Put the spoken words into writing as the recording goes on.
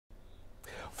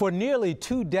For nearly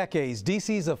 2 decades,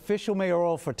 D.C.'s official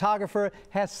mayoral photographer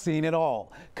has seen it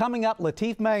all. Coming up,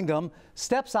 Lateef Mangum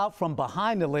steps out from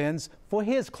behind the lens for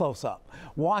his close-up.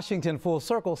 Washington Full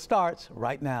Circle starts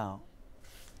right now.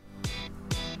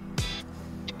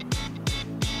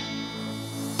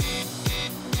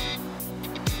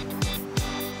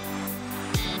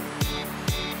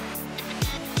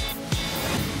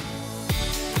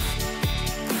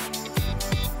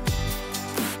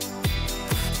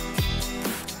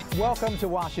 Welcome to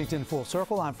Washington Full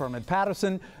Circle. I'm Ferman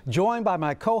Patterson, joined by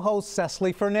my co-host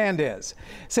Cecily Fernandez.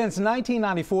 Since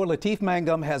 1994, Lateef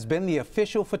Mangum has been the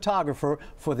official photographer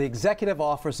for the executive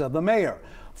office of the mayor,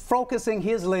 focusing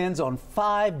his lens on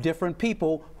 5 different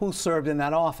people who served in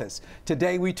that office.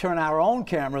 Today, we turn our own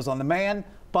cameras on the man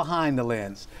behind the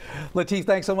lens. Lateef,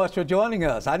 thanks so much for joining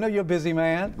us. I know you're a busy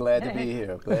man. Glad to be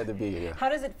here. Glad to be here. How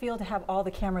does it feel to have all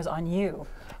the cameras on you?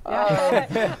 I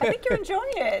think you're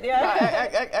enjoying it.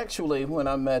 Yeah. Actually, when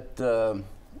I'm at the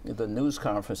news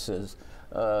conferences,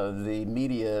 the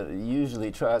media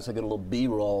usually tries to get a little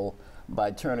B-roll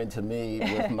by turning to me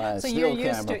with my so still you're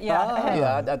used camera. to, yeah.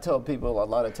 Yeah, I tell people a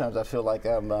lot of times I feel like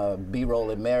I'm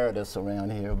B-roll emeritus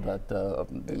around here, but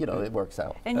you know, it works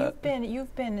out. And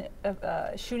you've been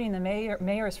shooting the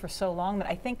mayors for so long that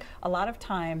I think a lot of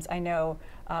times, I know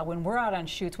when we're out on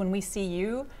shoots, when we see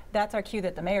you, that's our cue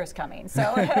that the mayor's coming.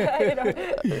 So you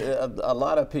know. A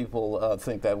lot of people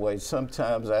think that way.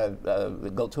 Sometimes I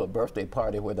go to a birthday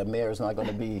party where the mayor's not going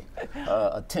to be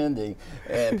attending,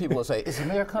 and people will say, "Is the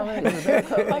mayor coming? Is the mayor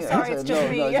coming?" I'm sorry, it's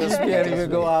just me. No, just you can't even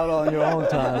go out on your own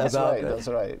time. That's right. That's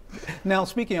right. Now,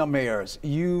 speaking of mayors,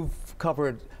 you've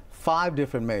covered 5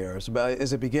 different mayors. But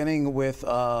is it beginning with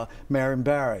Marion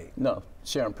Barry? No,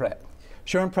 Sharon Pratt.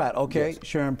 Sharon Pratt, okay. Yes.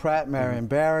 Sharon Pratt, Marion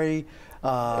Barry,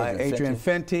 Adrian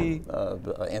Fenty,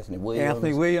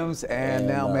 Anthony Williams, and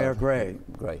now Mayor Gray.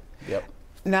 Gray, yep.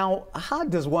 Now, how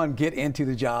does one get into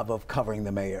the job of covering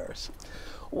the mayors?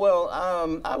 Well,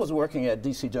 I was working at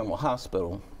D.C. General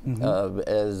Hospital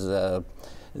as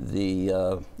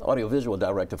the audiovisual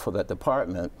director for that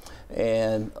department,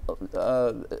 and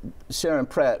Sharon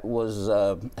Pratt was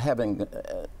having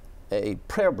a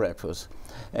prayer breakfast,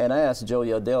 and I asked Joe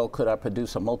Yodell, could I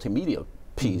produce a multimedia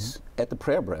piece at the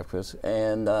prayer breakfast,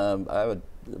 and I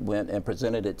went and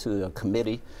presented it to a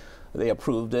committee. They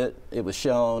approved it. It was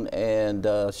shown, and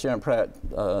Sharon Pratt,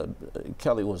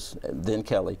 Kelly was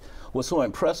so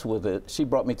impressed with it, she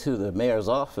brought me to the mayor's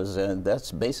office, and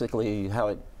that's basically how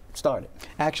it started.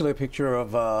 Actually, a picture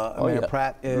of Mayor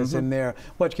Pratt is in there.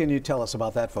 What can you tell us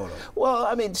about that photo? Well,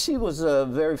 I mean, she was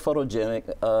very photogenic,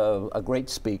 a great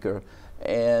speaker,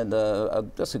 and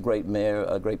just a great mayor,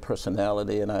 a great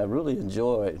personality, and I really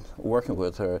enjoyed working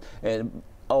with her. And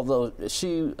although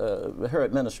her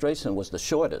administration was the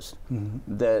shortest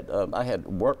that I had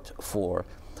worked for,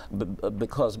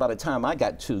 because by the time I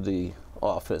got to the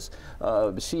office,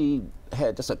 she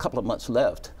had just a couple of months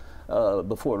left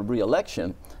before the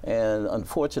re-election, and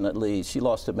unfortunately she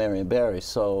lost to Marion Barry,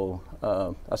 so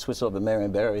I switched over to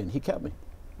Marion Barry, and he kept me.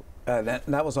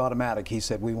 That was automatic. He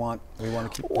said, we want to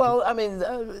keep. Well, I mean,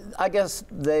 I guess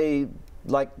they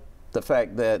liked the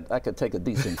fact that I could take a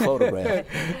decent photograph.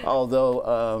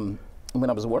 Although when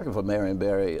I was working for Marion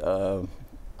Barry,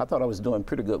 I thought I was doing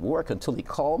pretty good work until he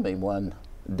called me one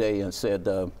day and said,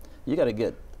 you got to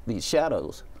get these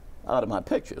shadows out of my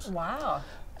pictures. Wow.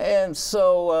 And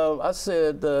so I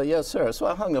said, yes, sir. So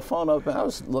I hung the phone up, and I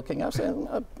was looking. I was saying,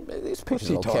 these pictures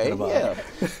are okay. Yeah.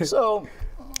 So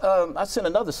I sent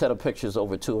another set of pictures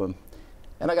over to him,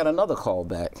 and I got another call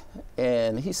back.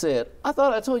 And he said, I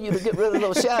thought I told you to get rid of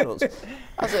those shadows.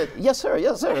 I said, yes, sir,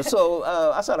 yes, sir. So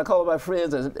I started calling my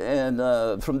friends,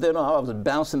 and from then on, I was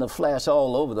bouncing the flash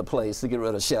all over the place to get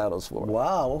rid of shadows for him.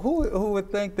 Wow. Who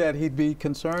would think that he'd be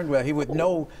concerned with? He would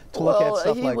know to look at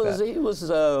stuff like that. He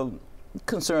was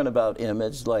concerned about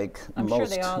image, like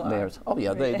most mayors. Oh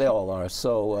yeah, they all are.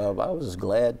 So I was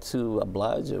glad to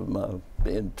oblige him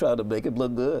and try to make it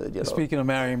look good. You know. Speaking of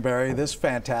Marion Barry, this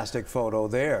fantastic photo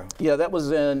there. Yeah, that was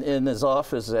in his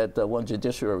office at 1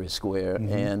 Judiciary Square,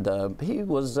 and he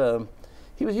was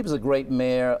a great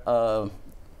mayor,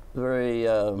 very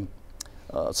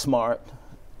smart,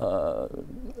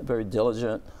 very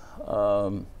diligent.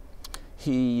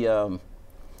 He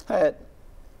had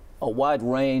a wide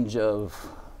range of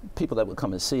people that would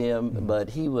come and see him, but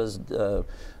he was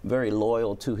very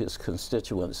loyal to his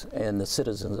constituents and the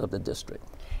citizens of the district.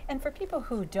 And for people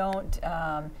who don't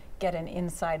get an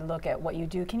inside look at what you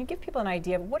do. Can you give people an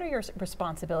idea of what are your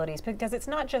responsibilities? Because it's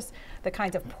not just the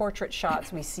kinds of portrait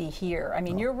shots we see here. I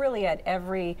mean, you're really at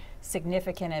every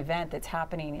significant event that's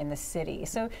happening in the city.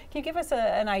 So can you give us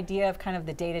an idea of kind of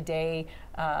the day-to-day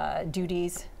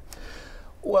duties?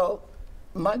 Well,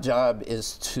 my job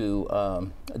is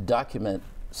to document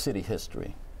city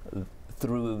history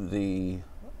through the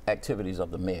activities of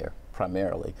the mayor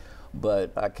primarily,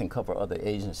 but I can cover other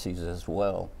agencies as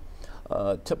well.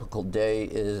 Typical day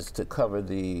is to cover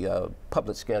the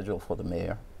public schedule for the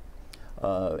mayor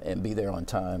and be there on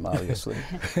time, obviously,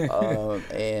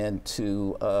 and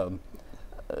to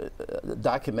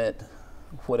document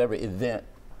whatever event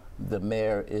the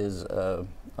mayor is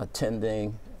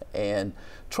attending and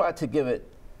try to give it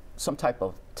some type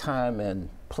of time and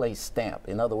place stamp.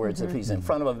 In other words, if he's in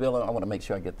front of a building, I want to make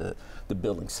sure I get the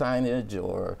building signage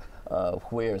or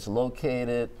where it's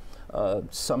located,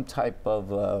 some type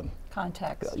of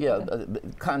context.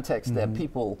 Context that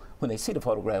people, when they see the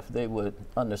photograph, they would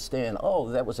understand, oh,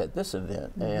 that was at this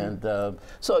event. And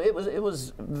so it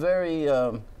was very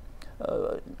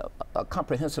a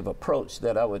comprehensive approach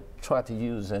that I would try to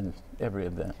use in every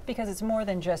event. Because it's more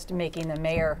than just making the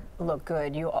mayor look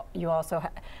good. You also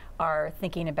are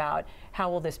thinking about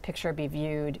how will this picture be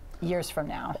viewed years from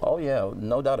now. Oh yeah,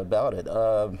 no doubt about it.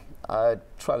 I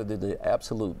try to do the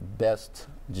absolute best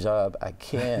job I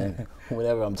can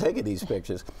whenever I'm taking these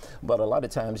pictures, but a lot of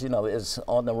times, you know, it's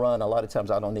on the run. A lot of times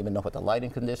I don't even know what the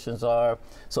lighting conditions are,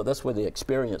 so that's where the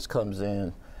experience comes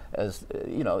in. As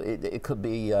you know, it could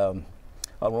be a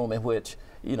room in which,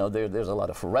 you know, there's a lot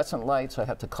of fluorescent lights. I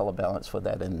have to color balance for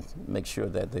that and make sure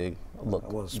that they look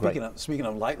great. Speaking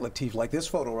of light, Lateef, like this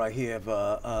photo right here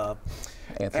of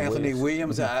Anthony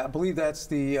Williams. I believe that's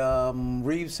the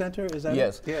Reeves Center, is that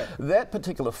Yes. it? Yeah. That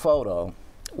particular photo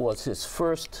was his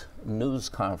first news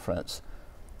conference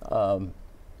during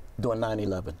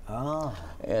 9/11. Oh.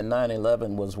 And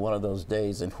 9/11 was one of those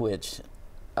days in which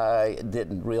I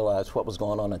didn't realize what was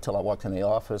going on until I walked in the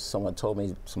office. Someone told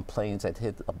me some planes had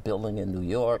hit a building in New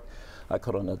York. I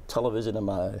put on the television in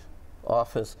my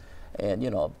office, and you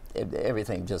know,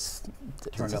 everything just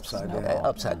turned upside down.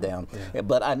 Upside down. Yeah.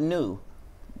 But I knew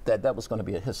that that was going to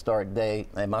be a historic day,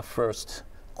 and my first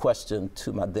question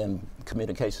to my then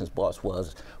communications boss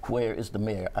was, where is the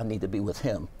mayor? I need to be with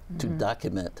him to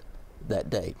document that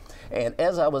day. And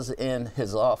as I was in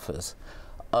his office,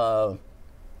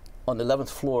 on the 11th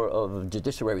floor of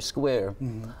Judiciary Square,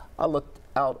 I looked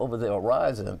out over the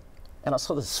horizon and I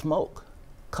saw the smoke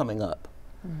coming up.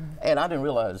 And I didn't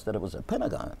realize that it was a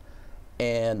Pentagon.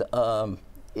 And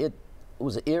it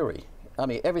was eerie. I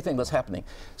mean, everything was happening.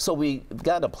 So we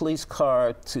got a police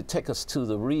car to take us to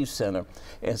the Reeves Center.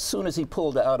 As soon as he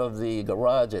pulled out of the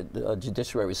garage at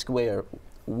Judiciary Square,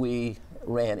 we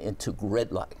ran into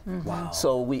gridlock. Wow.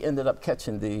 So we ended up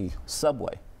catching the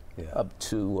subway up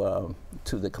to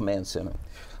the command center.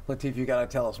 Lateef, you got to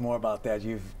tell us more about that.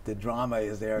 The drama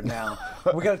is there now.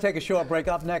 We're going to take a short break.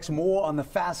 Up next, more on the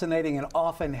fascinating and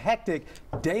often hectic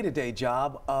day-to-day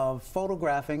job of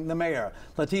photographing the mayor.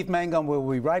 Lateef Mangum will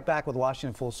be right back with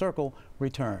Washington Full Circle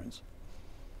returns.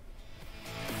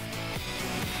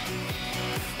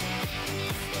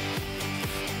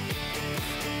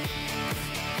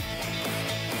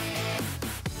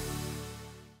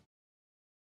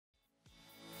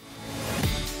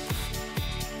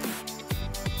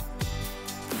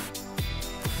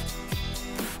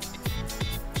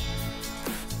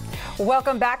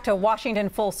 Welcome back to Washington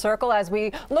Full Circle as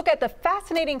we look at the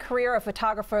fascinating career of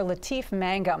photographer Lateef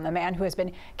Mangum, the man who has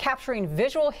been capturing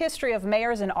visual history of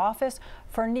mayors in office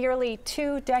for nearly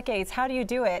 2 decades. How do you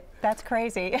do it? That's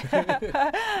crazy.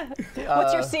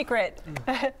 What's your secret?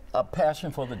 A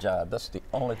passion for the job. That's the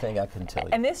only thing I can tell you.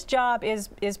 And this job is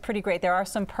pretty great. There are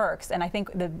some perks, and I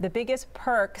think the biggest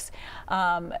perks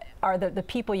are the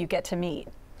people you get to meet.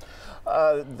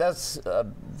 That's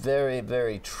very,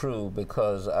 very true,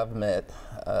 because I've met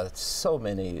so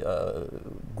many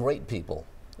great people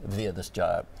via this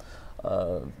job.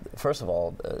 First of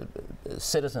all,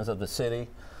 citizens of the city,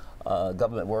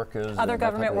 government workers. Other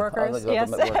government workers, other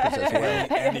government workers as well.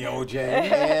 And the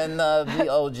OJs. And the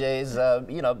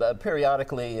OJs, you know,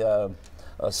 periodically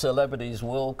celebrities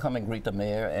will come and greet the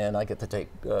mayor, and I get to take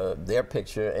their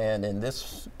picture. And in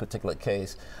this particular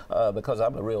case, because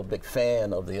I'm a real big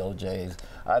fan of the OJs,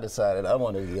 I decided I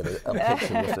wanted to get a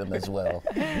picture with them as well.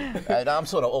 And I'm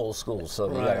sort of old school, so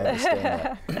you gotta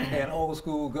understand that. And old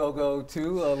school go-go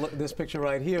too. Look, this picture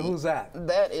right here, who's that?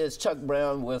 That is Chuck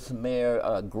Brown with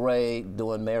Mayor Gray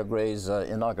doing Mayor Gray's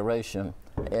inauguration.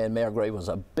 And Mayor Gray was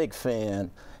a big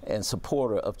fan and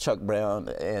supporter of Chuck Brown,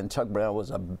 and Chuck Brown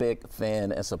was a big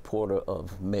fan and supporter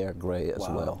of Mayor Gray as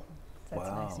well. That's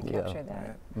nice. You Yeah. captured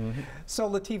that. Mm-hmm. So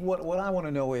Lateef, what I want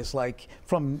to know is, like,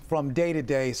 from day to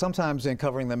day, sometimes in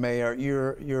covering the mayor,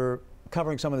 you're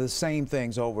covering some of the same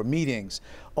things over meetings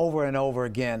over and over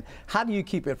again. How do you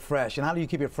keep it fresh, and how do you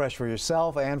keep it fresh for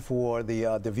yourself and for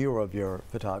the viewer of your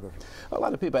photography? A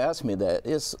lot of people ask me that.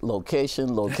 It's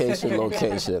location, location,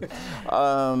 location.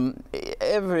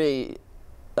 Every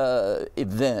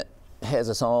event has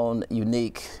its own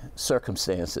unique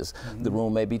circumstances. Mm-hmm. The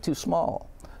room may be too small.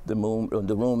 The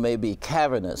room may be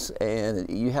cavernous, and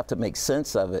you have to make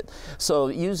sense of it. So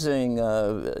using,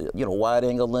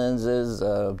 wide-angle lenses,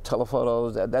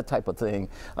 telephotos, that type of thing,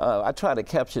 I try to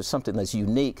capture something that's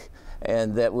unique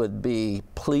and that would be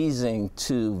pleasing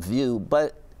to view,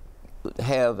 but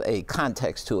have a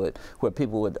context to it where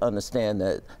people would understand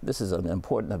that this is an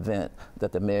important event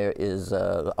that the mayor is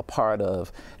a part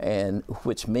of, and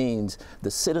which means the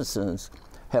citizens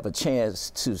have a chance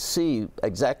to see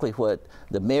exactly what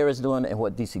the mayor is doing and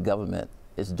what DC government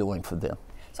is doing for them.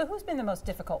 So who's been the most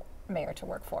difficult mayor to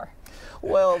work for?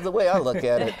 Well, the way I look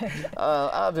at it,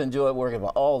 I've enjoyed working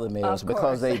for all the mayors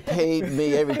because they paid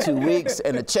me every 2 weeks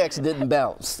and the checks didn't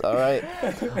bounce, all right?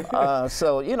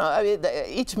 So, I mean,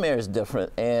 each mayor is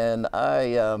different, and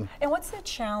And what's the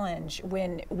challenge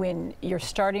when you're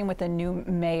starting with a new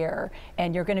mayor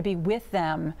and you're going to be with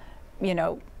them,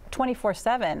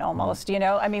 24/7 almost,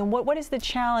 I mean, what is the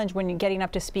challenge when you're getting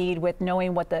up to speed with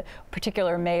knowing what the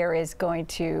particular mayor is going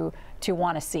to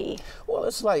want to see? Well,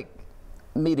 it's like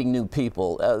meeting new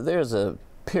people. There's a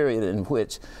period in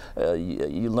which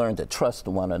you learn to trust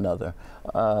one another.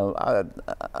 I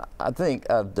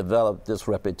think I've developed this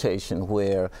reputation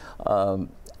where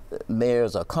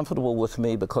mayors are comfortable with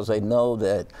me because they know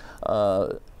that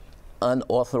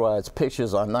unauthorized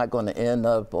pictures are not going to end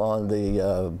up on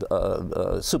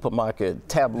the supermarket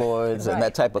tabloids and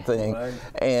that type of thing. Right.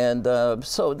 And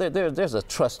so there's a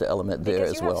trust element there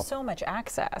as well. Because you have so much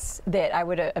access that I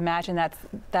would imagine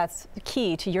that's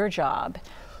key to your job.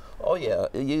 Oh yeah,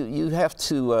 you have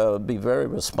to be very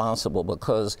responsible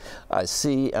because I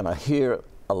see and I hear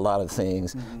a lot of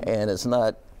things, and it's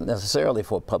not necessarily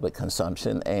for public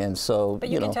consumption, and so But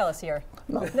you can tell us here.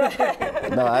 No,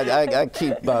 no, I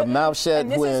keep my mouth shut.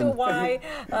 And this is why,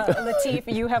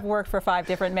 Lateef, you have worked for 5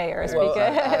 different mayors. Well,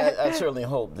 I certainly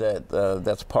hope that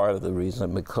that's part of the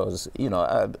reason, because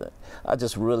I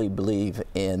just really believe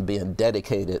in being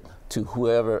dedicated to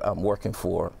whoever I'm working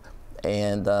for,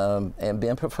 and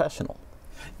being professional.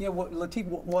 Yeah, Lateef,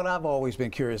 what I've always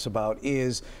been curious about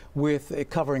is with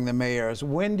covering the mayors,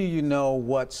 when do you know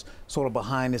what's sort of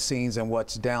behind the scenes and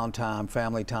what's downtime,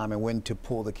 family time, and when to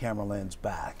pull the camera lens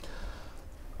back?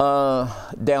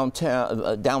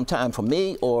 Downtime for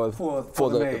me or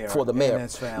for the mayor and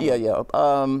his family? Yeah.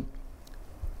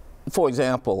 For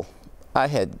example, I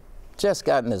had just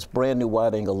gotten this brand new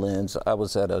wide-angle lens. I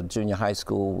was at a junior high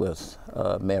school with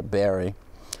Mayor Barry,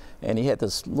 and he had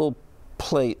this little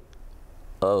plate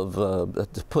of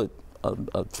to put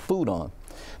food on,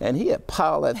 and he had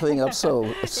piled that thing up so I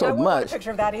much. won't want a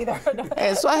picture of that either.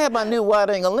 And so I had my new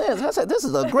wide-angle lens. I said, "This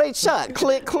is a great shot."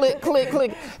 Click, click, click,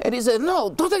 click. And he said,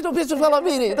 "No, don't take no pictures while I'm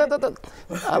eating."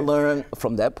 I learned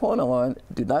from that point on,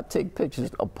 do not take pictures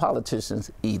of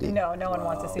politicians eating. No one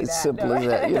wants to see that. It's simple as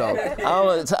that.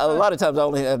 A lot of times I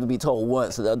only have to be told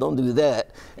once, don't do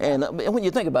that. And when you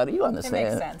think about it, you understand.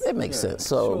 It makes sense. It makes sense.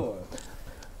 So. Sure.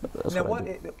 Now,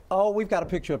 we've got a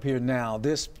picture up here now.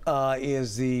 This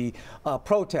is the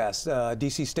protest,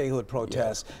 DC statehood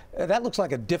protest. Yeah. That looks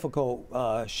like a difficult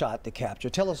shot to capture.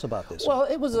 Tell us about this. Well,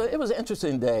 it was an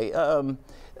interesting day.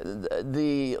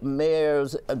 The mayor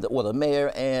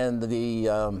and the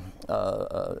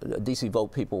DC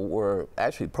Vote people were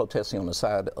actually protesting on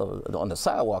the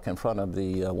sidewalk in front of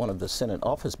one of the Senate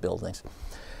office buildings,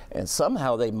 and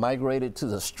somehow they migrated to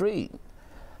the street,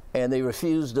 and they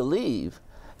refused to leave.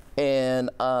 And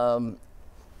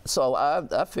so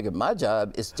I figured my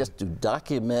job is just to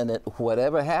document it,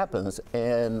 whatever happens,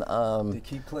 and they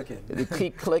keep clicking. They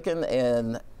keep clicking,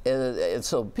 and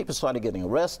so people started getting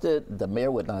arrested. The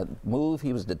mayor would not move.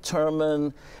 He was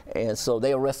determined, and so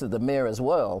they arrested the mayor as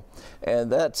well.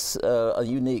 And that's a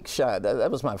unique shot.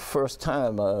 That was my first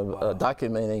time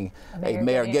documenting a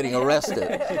mayor getting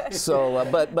arrested. So,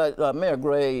 but Mayor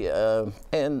Gray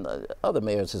and other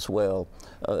mayors as well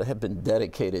have been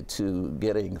dedicated to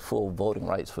getting full voting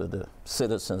rights for the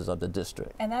citizens of the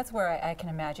district. And that's where I can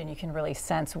imagine you can really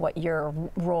sense what your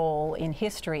role in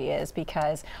history is,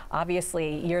 because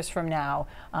obviously years from now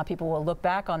people will look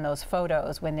back on those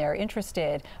photos when they're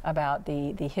interested about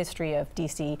the history of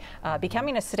DC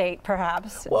becoming a state,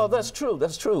 perhaps. Well, that's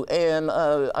true, and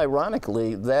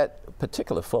ironically that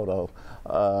particular photo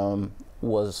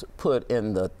was put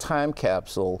in the time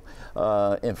capsule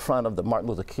in front of the Martin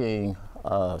Luther King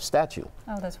statue.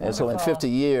 Oh, that's wonderful. And so in 50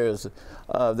 years,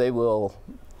 they will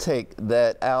take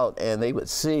that out, and they would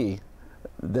see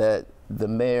that the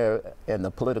mayor and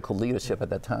the political leadership at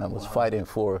that time was fighting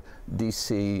for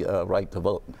D.C. Right to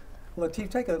vote. Lateef,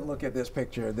 take a look at this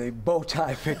picture, the bow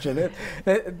tie picture.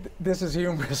 This is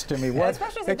humorous to me. Yeah,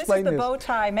 especially since this is the bow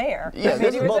tie mayor. Yeah,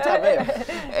 this is bow tie mayor.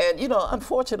 And you know,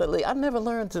 unfortunately, I never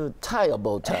learned to tie a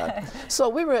bow tie. So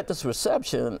we were at this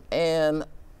reception, and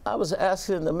I was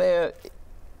asking the mayor,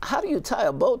 how do you tie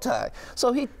a bow tie?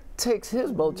 So he takes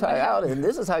his bow tie out, and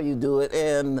this is how you do it.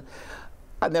 And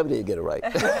I never did get it right.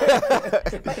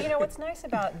 But you know, what's nice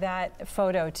about that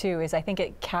photo too is I think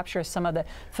it captures some of the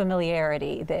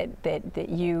familiarity that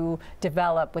you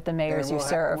develop with the mayors you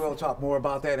serve. We'll talk more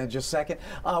about that in just a second.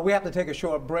 We have to take a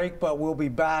short break, but we'll be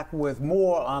back with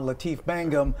more on Lateef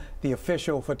Mangum, the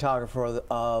official photographer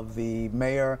of the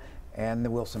mayor and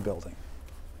the Wilson Building.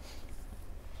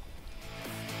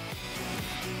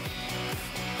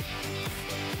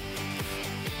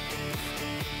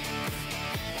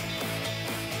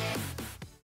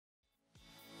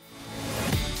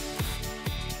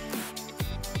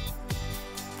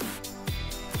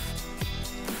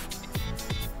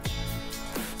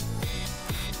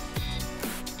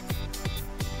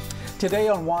 Today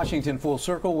on Washington Full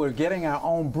Circle, we're getting our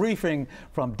own briefing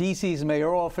from D.C.'s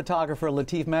mayoral photographer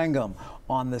Lateef Mangum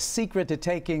on the secret to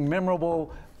taking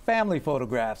memorable family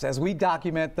photographs as we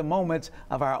document the moments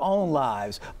of our own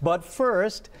lives. But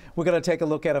first, we're going to take a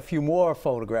look at a few more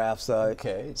photographs,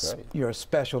 okay, great. Your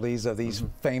specialties of these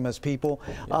famous people.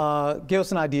 Give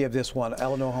us an idea of this one,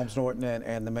 Eleanor Holmes Norton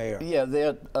and the mayor.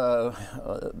 Yeah,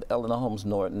 Eleanor Holmes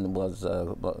Norton was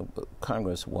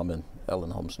Congresswoman.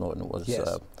 Eleanor Holmes Norton was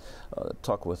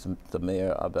talking with the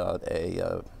mayor about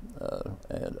a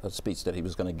speech that he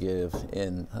was going to give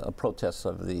in protest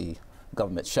of the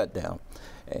government shutdown.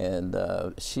 And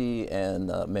she and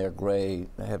Mayor Gray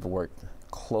have worked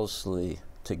closely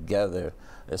together,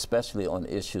 especially on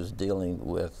issues dealing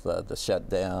with the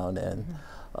shutdown and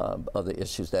other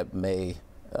issues that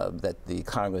that the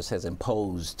Congress has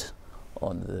imposed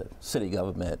on the city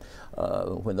government.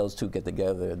 When those two get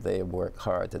together, they work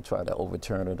hard to try to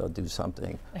overturn it or do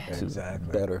something to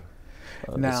better.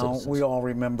 Now, we all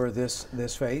remember this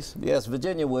face. Yes,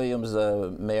 Virginia Williams,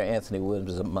 Mayor Anthony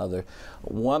Williams' mother,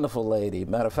 wonderful lady.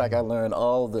 Matter of fact, I learned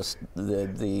all the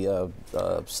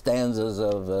stanzas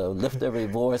of Lift Every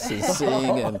Voice and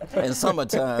Sing and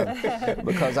Summertime,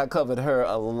 because I covered her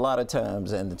a lot of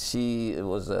times, and she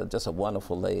was just a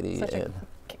wonderful lady. Such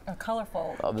a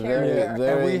colorful character. Very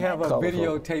and we have colorful. A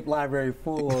videotape library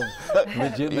full of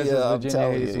Mrs.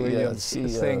 Virginia Williams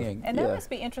singing. And that must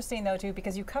be interesting, though, too,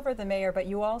 because you cover the mayor, but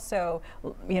you also,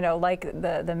 you know, like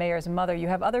the mayor's mother, you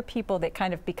have other people that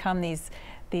kind of become these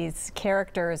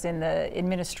characters in the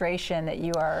administration that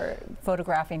you are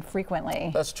photographing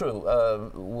frequently. That's true.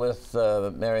 With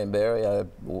Marion Barry, I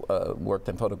worked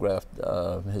and photographed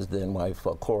his then wife,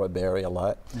 Cora Barry, a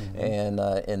lot. And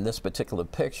in this particular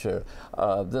picture,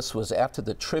 this was after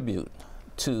the tribute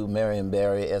to Marion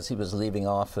Barry as he was leaving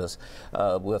office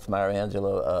with Maya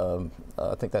Angelou,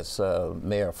 I think that's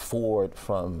Mayor Ford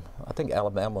from, I think,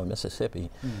 Alabama or Mississippi,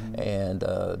 and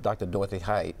Dr. Dorothy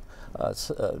Height.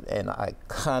 An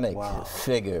iconic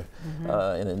figure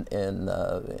in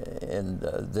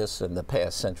this and the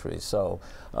past century. So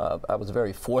I was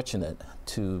very fortunate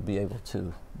to be able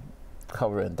to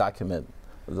cover and document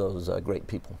those great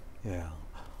people. Yeah.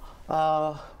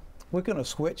 We're going to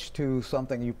switch to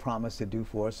something you promised to do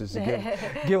for us, is to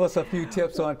give us a few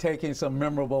tips on taking some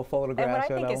memorable photographs.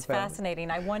 And what I think is fascinating,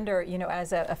 I wonder, you know,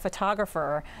 as a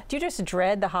photographer, do you just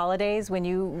dread the holidays when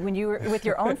you're with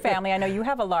your own family? I know you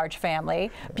have a large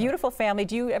family, beautiful family.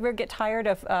 Do you ever get tired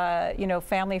of, you know,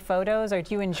 family photos, or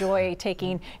do you enjoy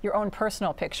taking your own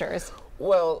personal pictures?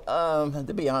 Well,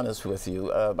 to be honest with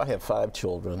you, I have 5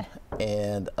 children,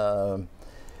 and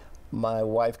my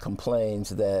wife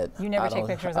complains that you never take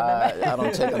pictures of them. I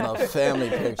don't take enough family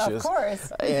pictures. Of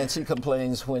course. And she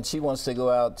complains when she wants to go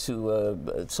out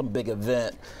to some big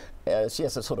event, she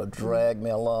has to sort of drag me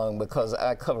along, because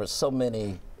I cover so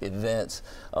many events,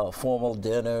 formal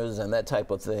dinners and that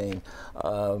type of thing.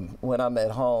 When I'm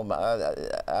at home,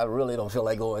 I really don't feel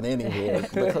like going anywhere,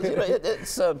 because you know,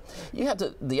 it's you have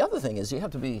to. The other thing is you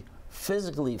have to be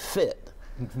physically fit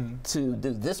to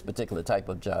do this particular type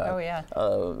of job. Oh, yeah.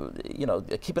 You know,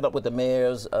 keeping up with the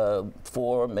mayors,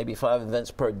 4, maybe 5 events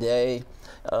per day,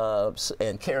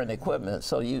 and carrying equipment.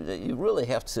 So you really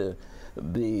have to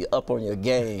be up on your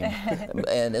game,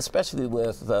 and especially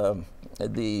with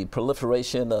the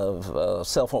proliferation of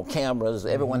cell phone cameras.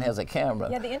 Everyone has a camera.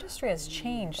 Yeah, the industry has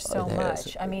changed so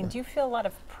much. I mean, do you feel a lot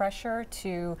of pressure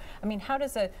to, I mean, how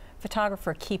does a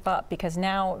photographer keep up? Because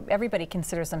now everybody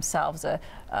considers themselves a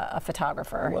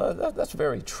photographer. Well, that's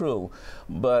very true,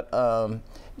 but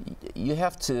you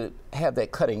have to have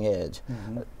that cutting edge,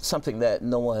 something that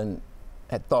no one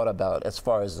had thought about as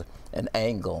far as an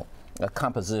angle, a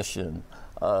composition,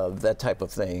 that type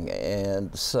of thing.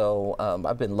 And so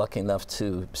I've been lucky enough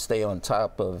to stay on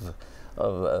top of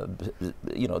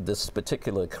you know, this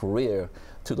particular career,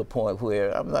 to the point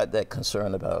where I'm not that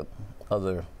concerned about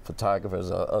other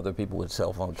photographers or other people with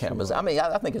cell phone cameras. Sure. I mean,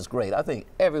 I think it's great. I think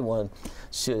everyone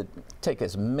should take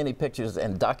as many pictures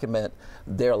and document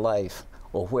their life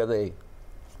or where they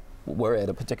were at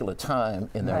a particular time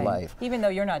in their life. Even though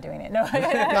you're not doing it. No, no,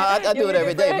 I do it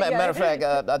every day. Matter of fact,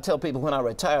 I tell people when I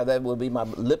retire, that will be my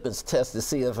litmus test to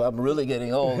see if I'm really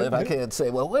getting old, if I can't say,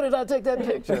 well, where did I take that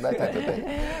picture, that type of thing.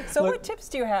 So what tips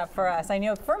do you have for us? I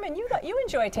know, Ferman, you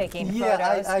enjoy taking photos.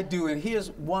 Yeah, I do. And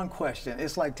here's one question.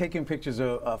 It's like taking pictures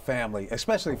of family,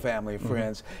 especially family and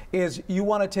friends, is you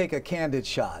want to take a candid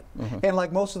shot. And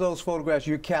like most of those photographs,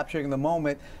 you're capturing the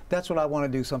moment. That's what I want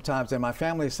to do sometimes. And my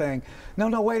family is saying,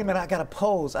 no, wait a minute, I got to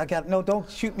pose. No, don't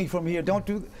shoot me from here. Don't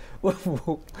do.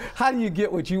 How do you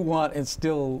get what you want and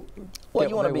still? Well,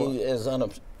 you want to be as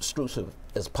unobtrusive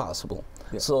as possible.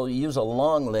 Yeah. So you use a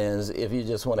long lens if you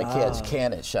just want to catch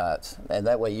candid shots, and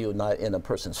that way you're not in a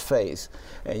person's face,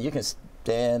 and you can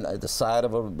stand at the side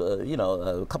of a, you know,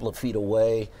 a couple of feet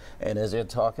away, and as they're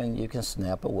talking, you can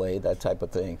snap away, that type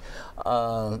of thing.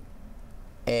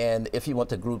 And if you want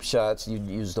the group shots, you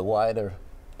use the wider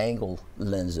angle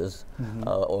lenses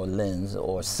or lens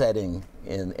or setting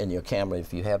in your camera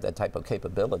if you have that type of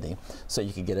capability, so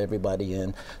you can get everybody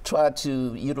in. Try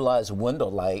to utilize window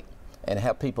light and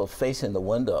have people facing the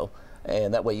window,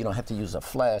 and that way you don't have to use a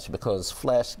flash, because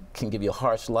flash can give you a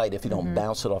harsh light if you don't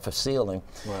bounce it off a ceiling.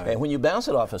 And when you bounce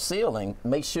it off a ceiling,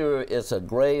 make sure it's a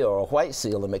gray or a white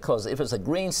ceiling, because if it's a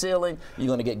green ceiling, you're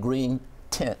going to get green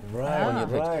tint.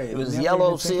 If it's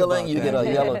yellow ceiling, you get a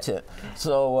yellow tint.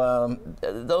 So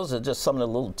those are just some of the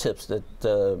little tips that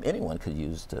anyone could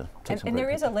use to take some. And there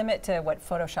is a limit to what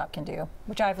Photoshop can do,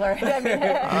 which I've learned. I mean,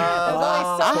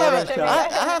 I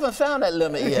haven't found that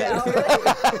limit yet.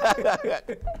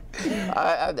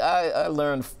 I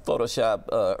learned Photoshop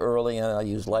early, and I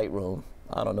used Lightroom.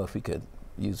 I don't know if we could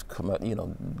use,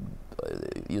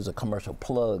 use a commercial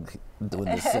plug doing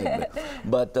this segment,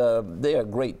 but they are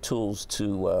great tools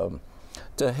to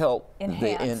help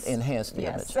enhance the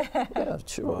image. Yeah,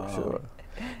 sure.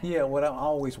 Yeah, what I'm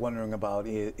always wondering about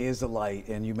is the light,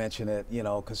 and you mentioned it, you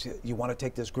know, because you want to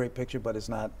take this great picture, but it's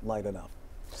not light enough.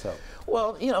 So,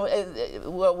 well, you know,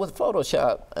 well, with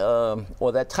Photoshop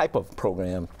or that type of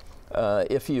program,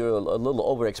 if you're a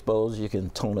little overexposed, you can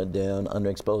tone it down.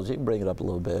 Underexposed, you can bring it up a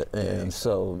little bit, and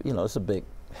so you know, it's a big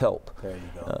help. There you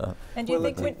go. And do you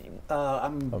think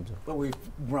we've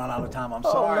run out of time. I'm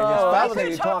sorry. No, it's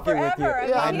fascinating talking with you.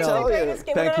 Yeah, I know.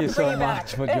 Thank you so much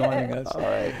much for joining us. All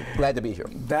right, glad to be here.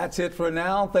 That's it for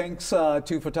now. Thanks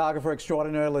to photographer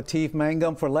extraordinaire Lateef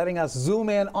Mangum for letting us zoom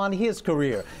in on his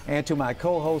career, and to my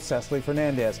co-host Cecily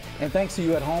Fernandez. And thanks to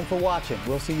you at home for watching.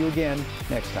 We'll see you again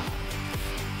next time.